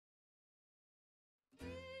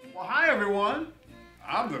Well, hi everyone.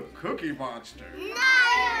 I'm the Cookie Monster. No, you're not.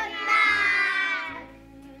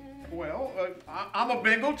 Well, I'm a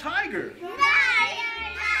Bengal tiger. No, you're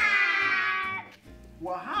not.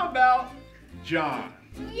 Well, how about John?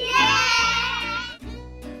 Yeah.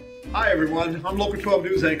 Hi everyone. I'm Local 12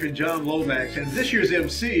 News anchor John Lomax, and this year's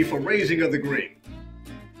MC for Raising of the Green.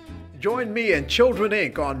 Join me and Children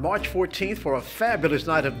Inc. on March 14th for a fabulous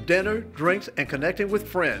night of dinner, drinks, and connecting with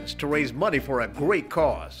friends to raise money for a great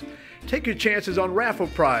cause. Take your chances on raffle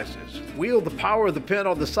prizes, wield the power of the pen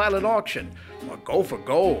on the silent auction, or go for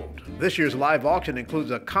gold. This year's live auction includes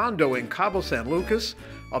a condo in Cabo San Lucas,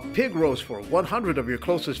 a pig roast for 100 of your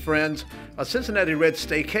closest friends, a Cincinnati Reds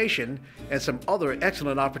staycation, and some other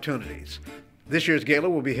excellent opportunities. This year's gala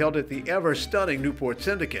will be held at the ever-stunning Newport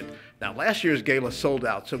Syndicate. Now, last year's gala sold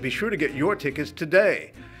out, so be sure to get your tickets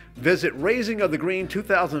today. Visit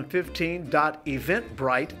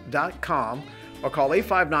raisingofthegreen2015.eventbrite.com or call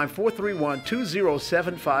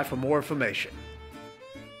 859-431-2075 for more information.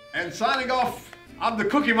 And signing off, I'm the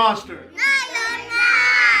Cookie Monster. No.